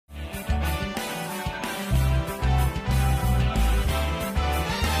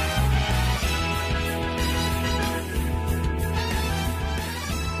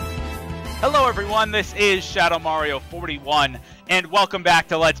Hello everyone, this is ShadowMario41, and welcome back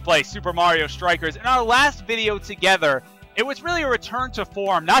to Let's Play Super Mario Strikers. In our last video together, it was really a return to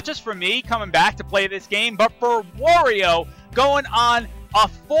form, not just for me coming back to play this game, but for Wario going on a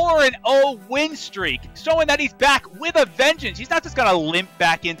 4-0 win streak, showing that he's back with a vengeance. He's not just going to limp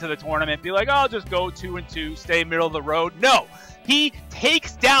back into the tournament, be like, oh, I'll just go 2-2, stay middle of the road. No, he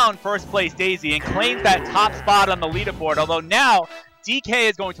takes down first place Daisy and claims that top spot on the leaderboard, although now DK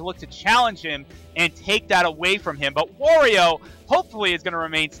is going to look to challenge him and take that away from him. But Wario, hopefully, is going to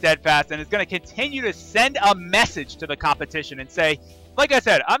remain steadfast and is going to continue to send a message to the competition and say, like I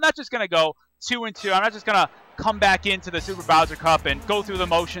said, I'm not just going to go 2-2. I'm not just going to come back into the Super Bowser Cup and go through the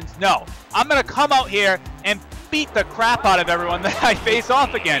motions. No, I'm going to come out here and beat the crap out of everyone that I face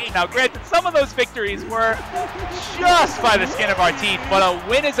off against. Now, granted, some of those victories were just by the skin of our teeth, but a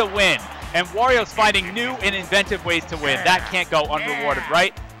win is a win. And Wario's finding new and inventive ways to win. That can't go unrewarded,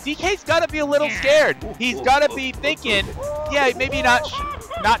 right? DK's got to be a little scared. He's got to be thinking, yeah, maybe not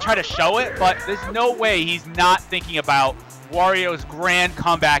try to show it, but there's no way he's not thinking about Wario's grand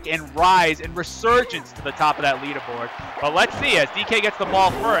comeback and rise and resurgence to the top of that leaderboard. But let's see, as DK gets the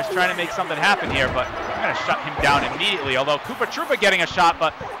ball first, trying to make something happen here, but I'm going to shut him down immediately. Although Koopa Troopa getting a shot,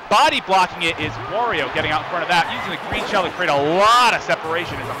 but body blocking it is Wario getting out in front of that, using the green shell to create a lot of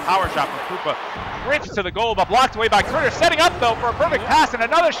separation as a power shot from Koopa. Rips to the goal, but blocked away by Critter. Setting up, though, for a perfect pass and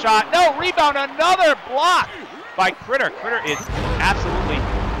another shot. No, rebound, another block by Critter. Critter is absolutely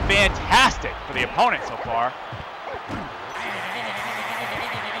fantastic for the opponent so far.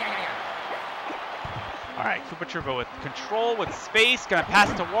 All right, Koopa Troopa with control, with space, gonna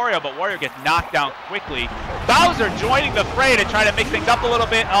pass it to Wario, but Wario gets knocked down quickly. Bowser joining the fray to try to mix things up a little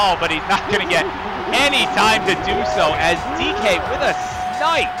bit. Oh, but he's not gonna get any time to do so as DK with a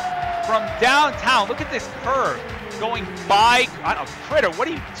snipe from downtown. Look at this curve going by. I don't know, Critter, what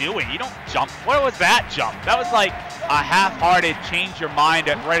are you doing? You don't jump. What was that jump? That was like a half-hearted change your mind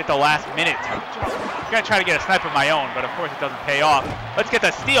right at the last minute. I'm gonna try to get a snipe of my own, but of course it doesn't pay off. Let's get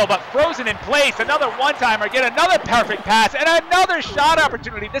the steal, but frozen in place. Another one-timer, get another perfect pass, and another shot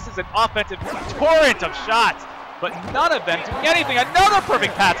opportunity. This is an offensive torrent of shots, but none of them doing anything. Another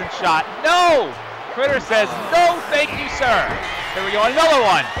perfect pass and shot. No! Critter says, no, thank you, sir. Here we go, another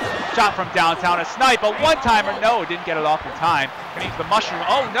one. Shot from downtown, a snipe, a one-timer. No, didn't get it off in time. Gonna use the mushroom.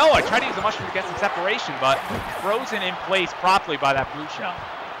 Oh, no, I tried to use the mushroom to get some separation, but frozen in place properly by that blue shell.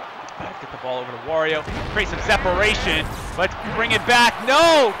 Let's get the ball over to Wario, create some separation. Let's bring it back.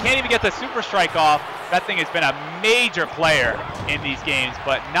 No, can't even get the super strike off. That thing has been a major player in these games,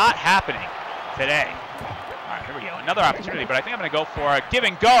 but not happening today. All right, here we go. Another opportunity, but I think I'm going to go for a give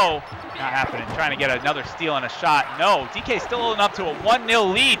and go. Not happening. Trying to get another steal and a shot. No, DK still holding up to a 1-0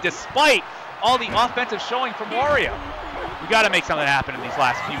 lead despite all the offensive showing from Wario. We got to make something happen in these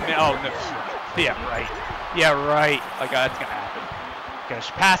last few minutes. Oh, no. Yeah, right. Yeah, right. Like, that's going to happen. Get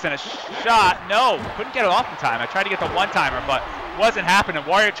a pass and a shot. No, couldn't get it off in time. I tried to get the one-timer, but wasn't happening.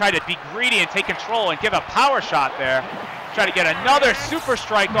 Wario tried to be greedy and take control and give a power shot there. Try to get another super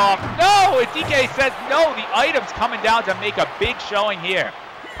strike off. No, and DK says no. The item's coming down to make a big showing here.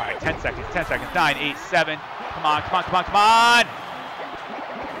 All right, 10 seconds, 10 seconds, 9, 8, 7. Come on, come on, come on, come on.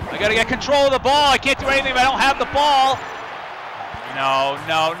 I got to get control of the ball. I can't do anything if I don't have the ball. No,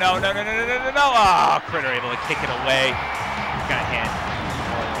 no, no, no, no, no, no, no, no. Oh, Critter able to kick it away. He's going to hand.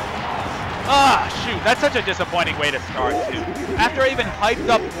 Ah, shoot, that's such a disappointing way to start, too. After I even hyped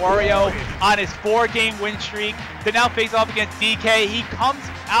up Wario on his 4-game win streak to now face off against DK, he comes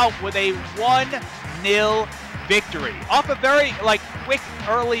out with a 1-0 victory off a very, quick,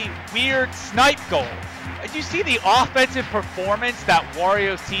 early, weird snipe goal. Did you see the offensive performance that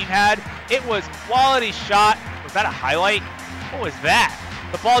Wario's team had? It was quality shot. Was that a highlight? What was that?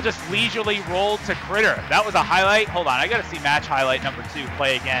 The ball just leisurely rolled to Critter. That was a highlight. Hold on, I gotta see match highlight number 2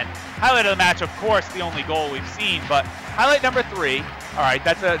 play again. Highlight of the match, of course, the only goal we've seen, but highlight number 3. All right,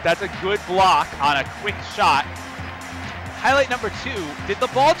 that's a good block on a quick shot. Highlight number 2, did the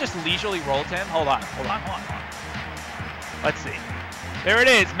ball just leisurely roll to him? Hold on. Let's see. There it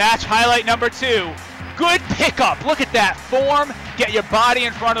is, match highlight number 2. Good pickup. Look at that form. Get your body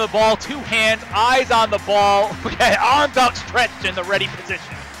in front of the ball. 2 hands, eyes on the ball. Okay, arms outstretched in the ready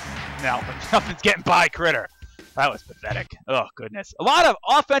position. No, nothing's getting by Critter. That was pathetic. Oh, goodness. A lot of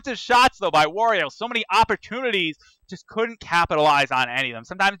offensive shots, though, by Wario. So many opportunities. Just couldn't capitalize on any of them.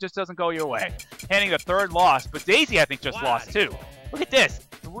 Sometimes it just doesn't go your way. Handing the 3rd loss. But Daisy, I think, just lost, too. Look at this.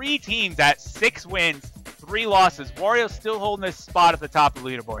 3 teams at 6 wins, 3 losses. Wario's still holding this spot at the top of the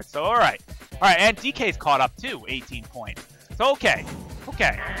leaderboard. So, all right. All right, and DK's caught up, too. 18 points. So, okay.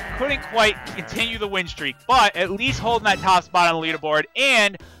 Couldn't quite continue the win streak, but at least holding that top spot on the leaderboard.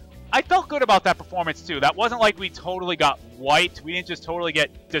 And I felt good about that performance too. That wasn't like we totally got wiped. We didn't just totally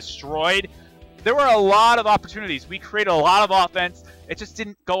get destroyed. There were a lot of opportunities. We created a lot of offense. It just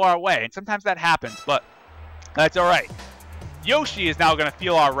didn't go our way. And sometimes that happens, but that's all right. Yoshi is now going to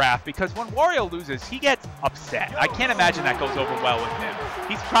feel our wrath because when Wario loses, he gets upset. I can't imagine that goes over well with him.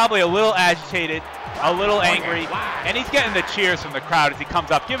 He's probably a little agitated, a little angry, and he's getting the cheers from the crowd as he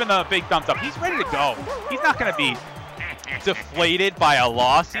comes up, giving them a big thumbs up. He's ready to go. He's not going to be deflated by a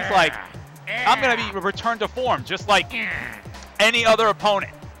loss. He's like, I'm going to be returned to form just like any other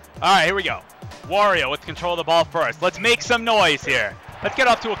opponent. All right, here we go. Wario with control of the ball first. Let's make some noise here. Let's get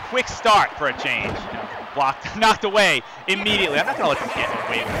off to a quick start for a change. Blocked, knocked away immediately. I'm not going to let them get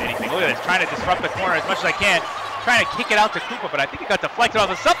away with anything. Look at this, trying to disrupt the corner as much as I can. Trying to kick it out to Koopa, but I think it got deflected off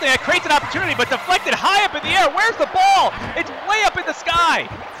of something that creates an opportunity, but deflected high up in the air. Where's the ball? It's way up in the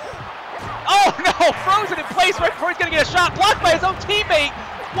sky. Oh no, frozen in place right before he's going to get a shot. Blocked by his own teammate.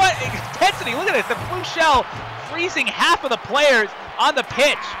 What intensity. Look at this, the blue shell freezing half of the players on the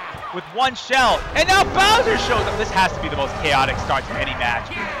pitch with one shell. And now Bowser shows up. This has to be the most chaotic start to any match.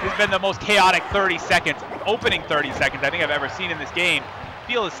 This has been the most chaotic 30 seconds, opening 30 seconds I think I've ever seen in this game.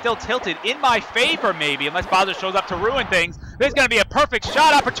 Field is still tilted in my favor maybe, unless Bowser shows up to ruin things. There's going to be a perfect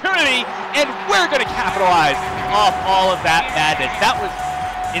shot opportunity, and we're going to capitalize off all of that madness. That was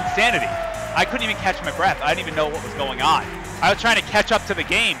insanity. I couldn't even catch my breath. I didn't even know what was going on. I was trying to catch up to the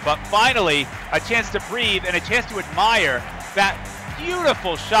game, but finally a chance to breathe and a chance to admire that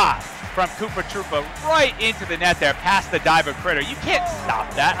beautiful shot from Koopa Troopa right into the net there, past the diver critter. You can't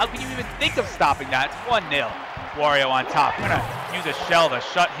stop that. How can you even think of stopping that? It's 1-0. Wario on top. I'm going to use a shell to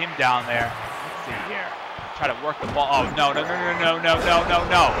shut him down there. Let's see here. Try to work the ball. Oh, no. I do not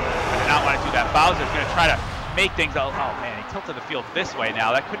want to do that. Bowser's going to try to make things. Oh, man, he tilted the field this way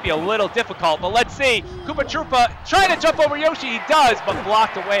now. That could be a little difficult, but let's see. Koopa Troopa trying to jump over Yoshi. He does, but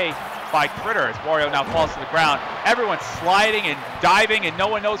blocked away by Critter as Wario now falls to the ground. Everyone's sliding and diving and no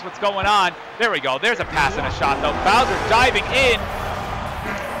one knows what's going on. There we go. There's a pass and a shot though. Bowser diving in.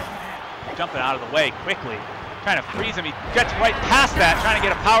 Jumping out of the way quickly. Trying to freeze him. He gets right past that. Trying to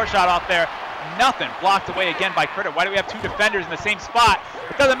get a power shot off there. Nothing. Blocked away again by Critter. Why do we have two defenders in the same spot?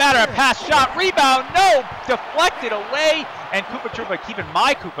 It doesn't matter. A pass shot. Rebound. No. Deflected away. And Koopa Troopa keeping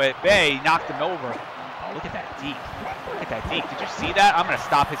my Koopa at bay. Knocked him over. Oh, look at that deep. Look at that deep. Did you see that? I'm going to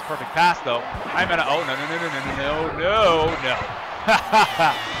stop his perfect pass, though. I'm going to... Oh, no.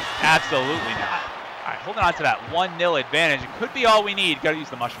 Absolutely not. All right, holding on to that 1-0 advantage. It could be all we need. Got to use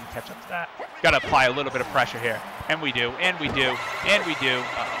the mushroom to catch up to that. Got to apply a little bit of pressure here. And we do. And we do. And we do.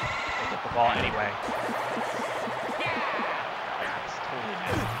 Uh-oh. They get the ball anyway.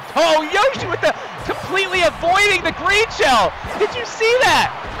 Oh, Yoshi with the completely avoiding the green shell. Did you see that?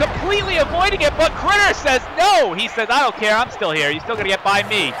 Completely avoiding it, but Critter says no. He says, I don't care. I'm still here. You're still going to get by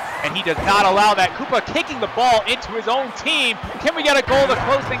me. And he does not allow that. Koopa kicking the ball into his own team. Can we get a goal to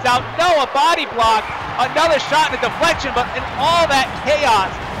close things out? No, a body block. Another shot and a deflection, but in all that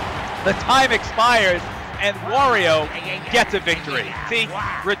chaos, the time expires. And Wario gets a victory. See,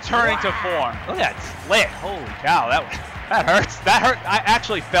 returning to form. Look at that split. Holy cow, that hurts. That hurt. I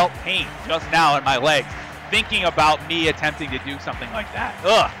actually felt pain just now in my legs thinking about me attempting to do something like that.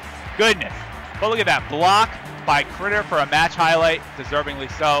 Ugh, goodness. But look at that block by Critter for a match highlight, deservingly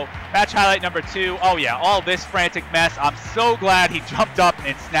so. Match highlight number 2. Oh yeah, all this frantic mess. I'm so glad he jumped up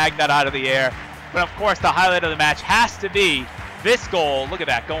and snagged that out of the air. But of course, the highlight of the match has to be this goal. Look at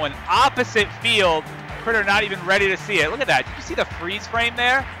that, going opposite field. Critter not even ready to see it. Look at that. Did you see the freeze frame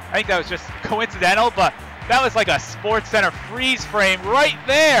there? I think that was just coincidental, but that was like a Sports Center freeze frame right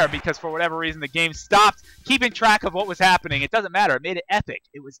there because for whatever reason the game stopped keeping track of what was happening. It doesn't matter. It made it epic.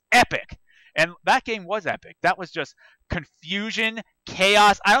 It was epic. And that game was epic. That was just confusion,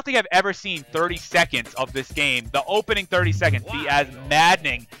 chaos. I don't think I've ever seen 30 seconds of this game, the opening 30 seconds, be as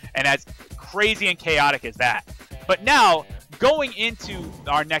maddening and as crazy and chaotic as that. But now, going into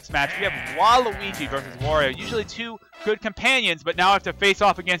our next match, we have Waluigi versus Wario. Usually two good companions, but now have to face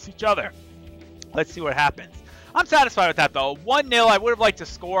off against each other. Let's see what happens. I'm satisfied with that, though. 1-0, I would have liked to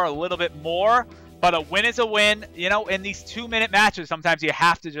score a little bit more, but a win is a win. You know, in these 2-minute matches, sometimes you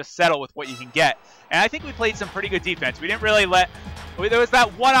have to just settle with what you can get. And I think we played some pretty good defense. We didn't really let... There was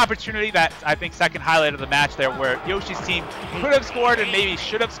that one opportunity that I think second highlight of the match there where Yoshi's team could have scored and maybe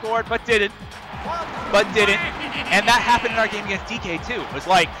should have scored, but didn't. And that happened in our game against DK, too. It was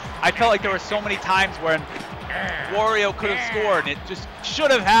like, I felt like there were so many times when Wario could have scored, and it just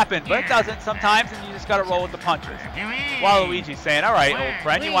should have happened, but it doesn't sometimes, and you just got to roll with the punches. Waluigi's saying, all right, old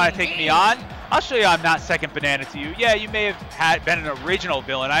friend, you want to take me on? I'll show you I'm not second banana to you. Yeah, you may have been an original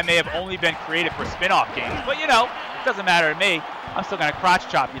villain. I may have only been created for spin-off games, but you know, It doesn't matter to me. I'm still going to crotch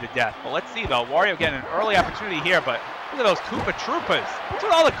chop you to death. But let's see, though. Wario getting an early opportunity here, but look at those Koopa Troopas. What's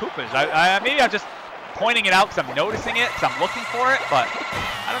with all the Koopas? Maybe I'm just pointing it out because I'm noticing it, because I'm looking for it, but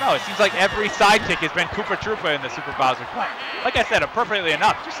I don't know. It seems like every sidekick has been Koopa Troopa in the Super Bowser Cup. Like I said, appropriately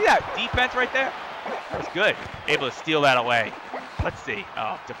enough. Did you see that defense right there? That was good. Able to steal that away. Let's see.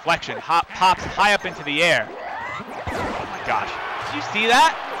 Oh, deflection. Pops high up into the air. Oh my gosh. Did you see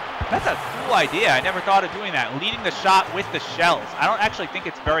that? That's a cool idea. I never thought of doing that. Leading the shot with the shells. I don't actually think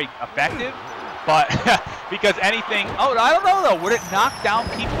it's very effective, but because anything... Oh, I don't know, though. Would it knock down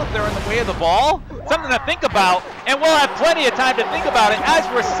people if they're in the way of the ball? Something to think about, and we'll have plenty of time to think about it as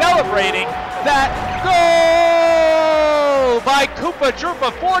we're celebrating that goal by Koopa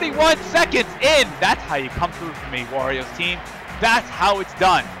Troopa, 41 seconds in. That's how you come through for me, Wario's team. That's how it's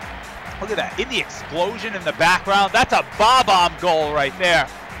done. Look at that. In the explosion in the background, that's a bomb goal right there.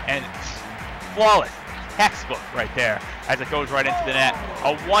 And flawless, textbook right there as it goes right into the net.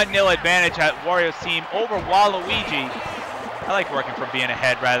 A 1-0 advantage at Wario's team over Waluigi. I like working from being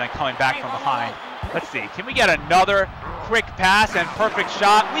ahead rather than coming back from behind. Let's see, can we get another quick pass and perfect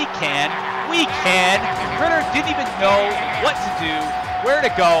shot? We can. Critter didn't even know what to do, where to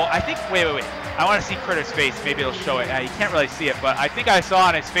go. I think, wait. I want to see Critter's face. Maybe it'll show it. You can't really see it, but I think I saw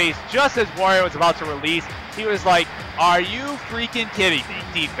on his face just as Wario was about to release, he was like, are you freaking kidding me,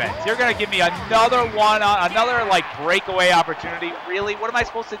 defense? You're going to give me another one, another like breakaway opportunity? Really? What am I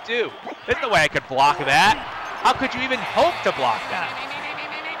supposed to do? There's no way I could block that. How could you even hope to block that?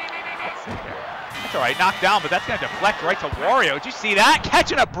 Let's see here. That's all right, knocked down, but that's going to deflect right to Wario. Did you see that?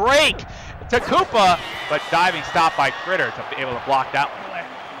 Catching a break to Koopa, but diving stop by Critter to be able to block that one away.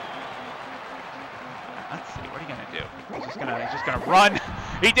 Let's see, what are you gonna do? He's just gonna run.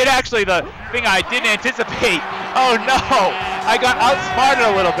 He did actually the thing I didn't anticipate. Oh no! I got outsmarted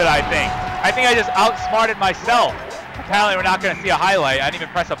a little bit, I think. I think I just outsmarted myself. Apparently we're not gonna see a highlight. I didn't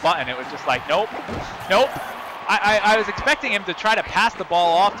even press a button. It was just like, nope. I was expecting him to try to pass the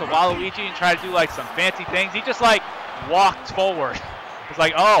ball off to Waluigi and try to do like some fancy things. He just like walked forward. It's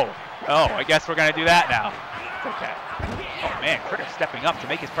like, oh, I guess we're gonna do that now. Okay. Oh man, Critter stepping up to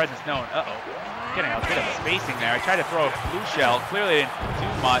make his presence known. Getting a bit of spacing there. I tried to throw a blue shell. Clearly didn't do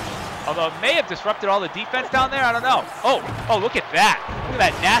much. Although it may have disrupted all the defense down there. I don't know. Oh, look at that. Look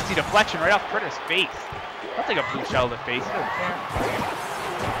at that nasty deflection right off Critter's face. I'll take a blue shell to the face. He doesn't care.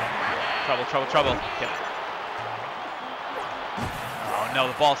 Trouble. Get it. Oh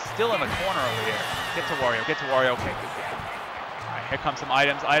no, the ball's still in the corner over here. Get to Wario. Okay, good. Here come some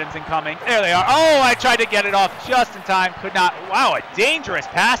items incoming. There they are. Oh, I tried to get it off just in time. Could not. Wow, a dangerous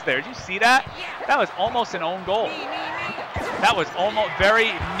pass there. Did you see that? That was almost an own goal. That was almost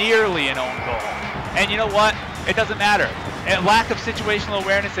very nearly an own goal. And you know what? It doesn't matter. And lack of situational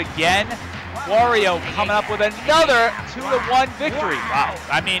awareness again. Wario coming up with another 2-1 victory. Wow.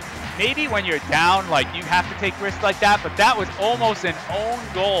 I mean, maybe when you're down, like you have to take risks like that, but that was almost an own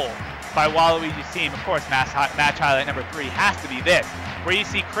goal by Waluigi's team. Of course, match highlight number 3 has to be this, where you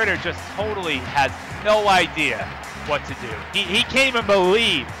see Critter just totally has no idea what to do. He can't even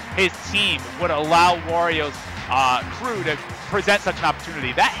believe his team would allow Wario's crew to present such an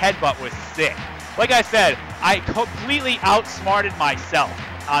opportunity. That headbutt was sick. Like I said, I completely outsmarted myself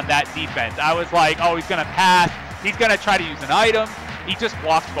on that defense. I was like, oh, he's going to pass. He's going to try to use an item. He just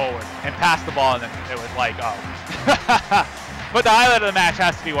walked forward and passed the ball, and then it was like, oh. But the highlight of the match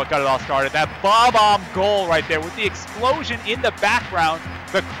has to be what got it all started. That bomb goal right there with the explosion in the background,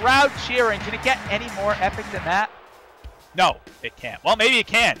 the crowd cheering. Can it get any more epic than that? No, it can't. Well, maybe it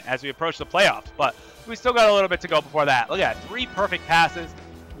can as we approach the playoffs, but we still got a little bit to go before that. Look at that, 3 perfect passes,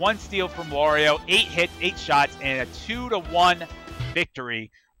 1 steal from Wario, 8 hits, 8 shots, and a 2-1 victory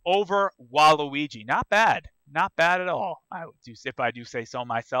over Waluigi. Not bad. Not bad at all. If I do say so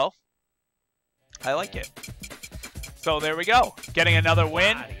myself. I like it. So there we go, getting another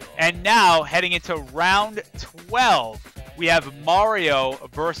win. And now heading into round 12, we have Mario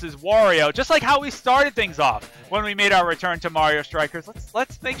versus Wario, just like how we started things off when we made our return to Mario Strikers.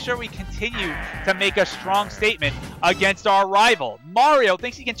 Let's make sure we continue to make a strong statement against our rival. Mario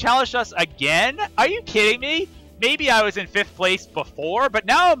thinks he can challenge us again? Are you kidding me? Maybe I was in 5th place before, but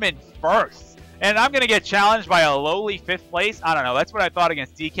now I'm in 1st. And I'm going to get challenged by a lowly 5th place? I don't know. That's what I thought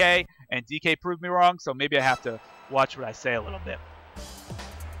against DK, and DK proved me wrong, so maybe I have to watch what I say a little bit.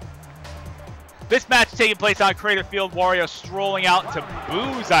 This match taking place on Crater Field. Wario strolling out to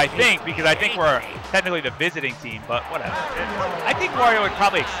booze, I think, because I think we're technically the visiting team, but whatever. I think Wario would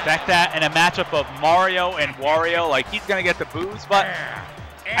probably expect that in a matchup of Mario and Wario. Like, he's going to get the booze, but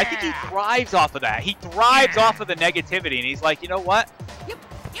I think he thrives off of that. He thrives off of the negativity, and he's like, you know what?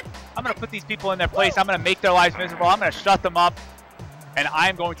 I'm going to put these people in their place. I'm going to make their lives miserable. I'm going to shut them up. And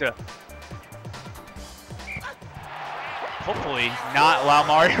I'm going to hopefully not allow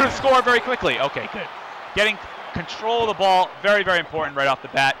Mario to score very quickly. Okay, good. Getting control of the ball, very, very important right off the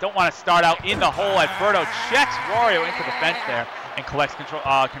bat. Don't want to start out in the hole as Berto checks Wario into the fence there and collects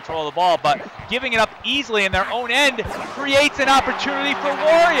control of the ball, but giving it up easily in their own end creates an opportunity for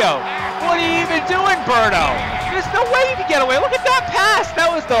Wario. What are you even doing, Berto? There's no way you can get away. Look at that pass.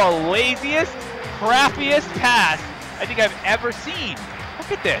 That was the laziest, crappiest pass I think I've ever seen.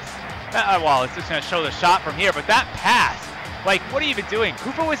 Look at this. Well, it's just going to show the shot from here, but that pass, like, what are you even doing?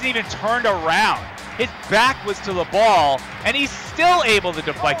 Koopa wasn't even turned around. His back was to the ball, and he's still able to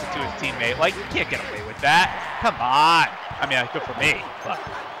deflect it to his teammate. Like, you can't get away with that. Come on. I mean, good for me, but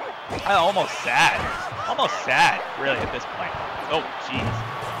almost sad. Almost sad, really, at this point. Oh, jeez.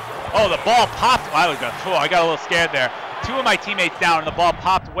 Oh, the ball popped. I got a little scared there. Two of my teammates down, and the ball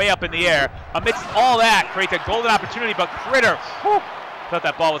popped way up in the air. Amidst all that, creates a golden opportunity, but Critter, whew, thought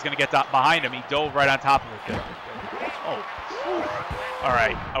that ball was going to get behind him. He dove right on top of it. Good. Oh, all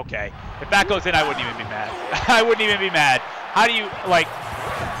right, okay. If that goes in, I wouldn't even be mad. I wouldn't even be mad. How do you, like...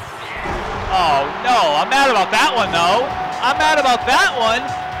 Oh, no, I'm mad about that one, though. I'm mad about that one.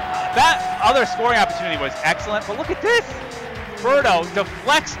 That other scoring opportunity was excellent, but look at this. Berto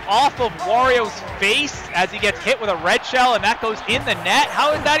deflects off of Wario's face as he gets hit with a red shell, and that goes in the net.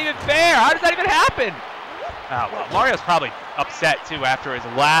 How is that even fair? How does that even happen? Well, Mario's probably upset, too, after his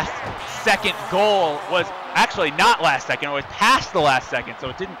last second goal was actually not last second. It was past the last second, so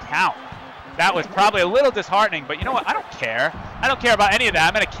it didn't count. That was probably a little disheartening, but you know what? I don't care. I don't care about any of that.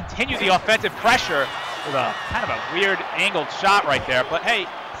 I'm going to continue the offensive pressure with a kind of a weird angled shot right there. But hey,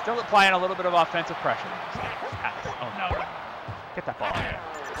 still applying a little bit of offensive pressure. Oh no. Get that ball in there.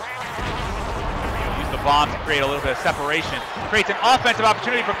 Use the bomb to create a little bit of separation. Creates an offensive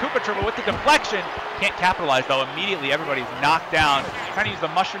opportunity for Koopa Troopa with the deflection. Can't capitalize though. Immediately everybody's knocked down. Trying to use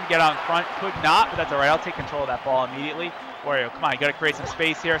the mushroom to get out in front. Could not, but that's all right. I'll take control of that ball immediately. Wario, come on, you got to create some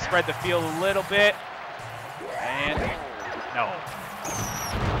space here. Spread the field a little bit. And no.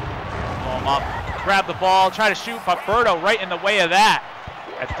 Pull him up. Grab the ball. Try to shoot, but Berto right in the way of that.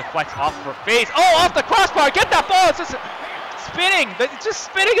 That deflects off of her face. Oh, off the crossbar. Get that ball. It's just spinning. It's just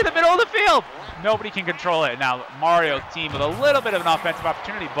spinning in the middle of the field. Nobody can control it. Now, Mario's team with a little bit of an offensive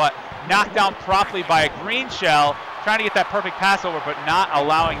opportunity, but knocked down properly by a green shell. Trying to get that perfect pass over, but not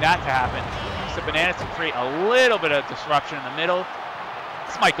allowing that to happen. Use the bananas to create a little bit of disruption in the middle.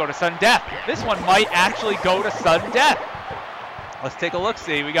 This might go to sudden death. This one might actually go to sudden death. Let's take a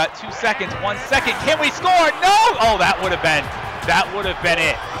look-see. We got 2 seconds, 1 second. Can we score? No! Oh, that would have been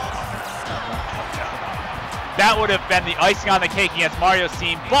it. That would have been the icing on the cake against Mario's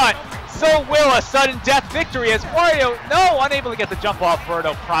team, but so will a sudden death victory as Wario, unable to get the jump off.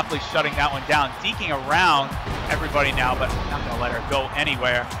 Berto promptly shutting that one down, deking around everybody now, but not going to let her go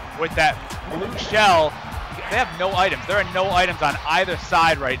anywhere. With that blue shell, they have no items. There are no items on either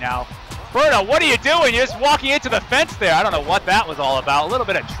side right now. Berto, what are you doing? You're just walking into the fence there. I don't know what that was all about. A little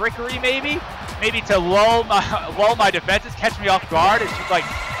bit of trickery, maybe? Maybe to lull my defenses, catch me off guard. And she's like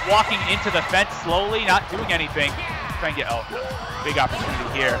walking into the fence slowly, not doing anything. Trying to get, big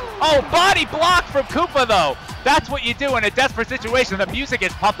opportunity here. Oh, body block from Koopa, though. That's what you do in a desperate situation. The music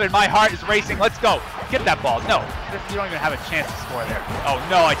is pumping. My heart is racing. Let's go. Get that ball. No, you don't even have a chance to score there. Oh,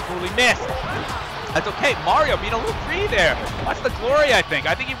 no, I totally missed. That's okay. Mario being a little free there. That's the glory, I think.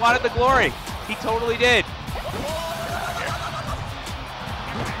 I think he wanted the glory. He totally did.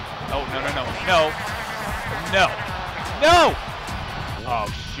 Oh, no, no, no. No. No. No! Oh,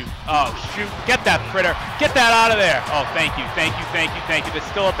 shoot. Oh, shoot. Get that Critter. Get that out of there. Oh, thank you. Thank you. Thank you. Thank you. There's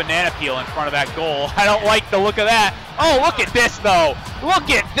still a banana peel in front of that goal. I don't like the look of that. Oh, look at this, though. Look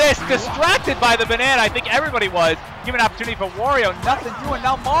at this. Distracted by the banana. I think everybody was. Give an opportunity for Wario. Nothing doing.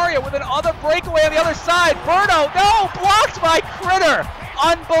 Now Mario with another breakaway on the other side. Berto. No. Blocked by Critter.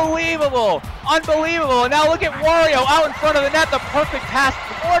 Unbelievable. Unbelievable. And now look at Wario out in front of the net. The perfect pass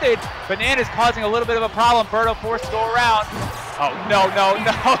thwarted. Banana's causing a little bit of a problem. Berto forced to go around. Oh, no, no,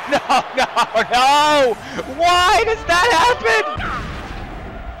 no, no, no, no! Why does that happen?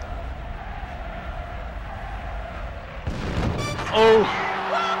 Oh,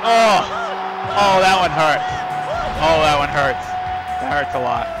 oh, oh, that one hurts. Oh, that one hurts. That hurts a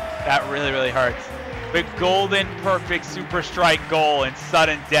lot. That really, really hurts. The golden perfect super strike goal in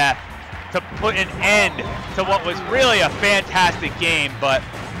sudden death to put an end to what was really a fantastic game, but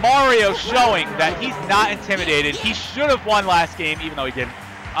Mario showing that he's not intimidated. He should have won last game, even though he didn't.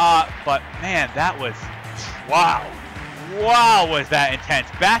 But man, that was, wow. Wow, was that intense.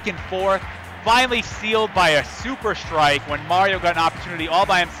 Back and forth, finally sealed by a super strike when Mario got an opportunity all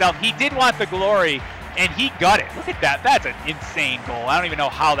by himself. He did want the glory, and he got it. Look at that. That's an insane goal. I don't even know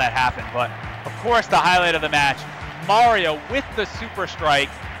how that happened, but of course the highlight of the match, Mario with the super strike,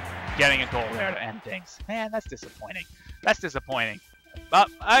 getting a goal there to end things. Man, that's disappointing. That's disappointing. But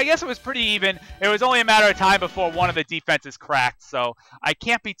I guess it was pretty even. It was only a matter of time before one of the defenses cracked, so I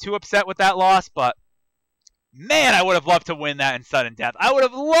can't be too upset with that loss, but man, I would have loved to win that in sudden death. I would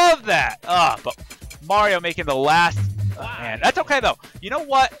have loved that. But Mario making the last... man, that's okay, though. You know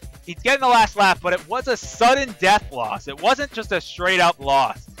what? He's getting the last laugh, but it was a sudden death loss. It wasn't just a straight-up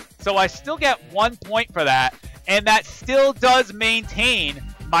loss. So I still get 1 point for that, and that still does maintain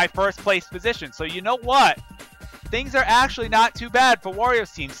my first-place position. So you know what? Things are actually not too bad for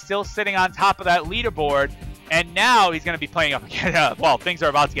Wario's team, still sitting on top of that leaderboard. And now he's going to be playing up again. Well, things are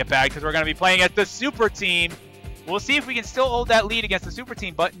about to get bad because we're going to be playing at the Super Team. We'll see if we can still hold that lead against the Super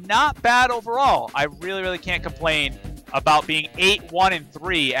Team, but not bad overall. I really, really can't complain about being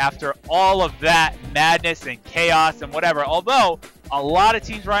 8-1-3 after all of that madness and chaos and whatever. Although, a lot of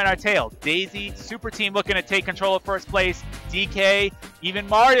teams riding our tail. Daisy, Super Team looking to take control of first place. DK, even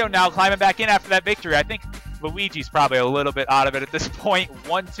Mario now climbing back in after that victory. I think Luigi's probably a little bit out of it at this point.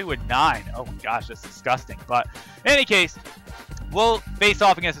 1-2-9. Oh my gosh, that's disgusting. But in any case, we'll face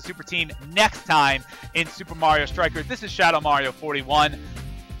off against the Super Team next time in Super Mario Strikers. This is Shadow Mario 41.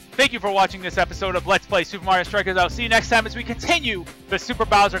 Thank you for watching this episode of Let's Play Super Mario Strikers. I'll see you next time as we continue the Super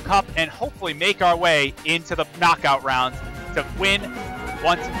Bowser Cup and hopefully make our way into the knockout rounds to win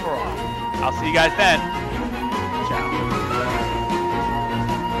once and for all. I'll see you guys then. Ciao.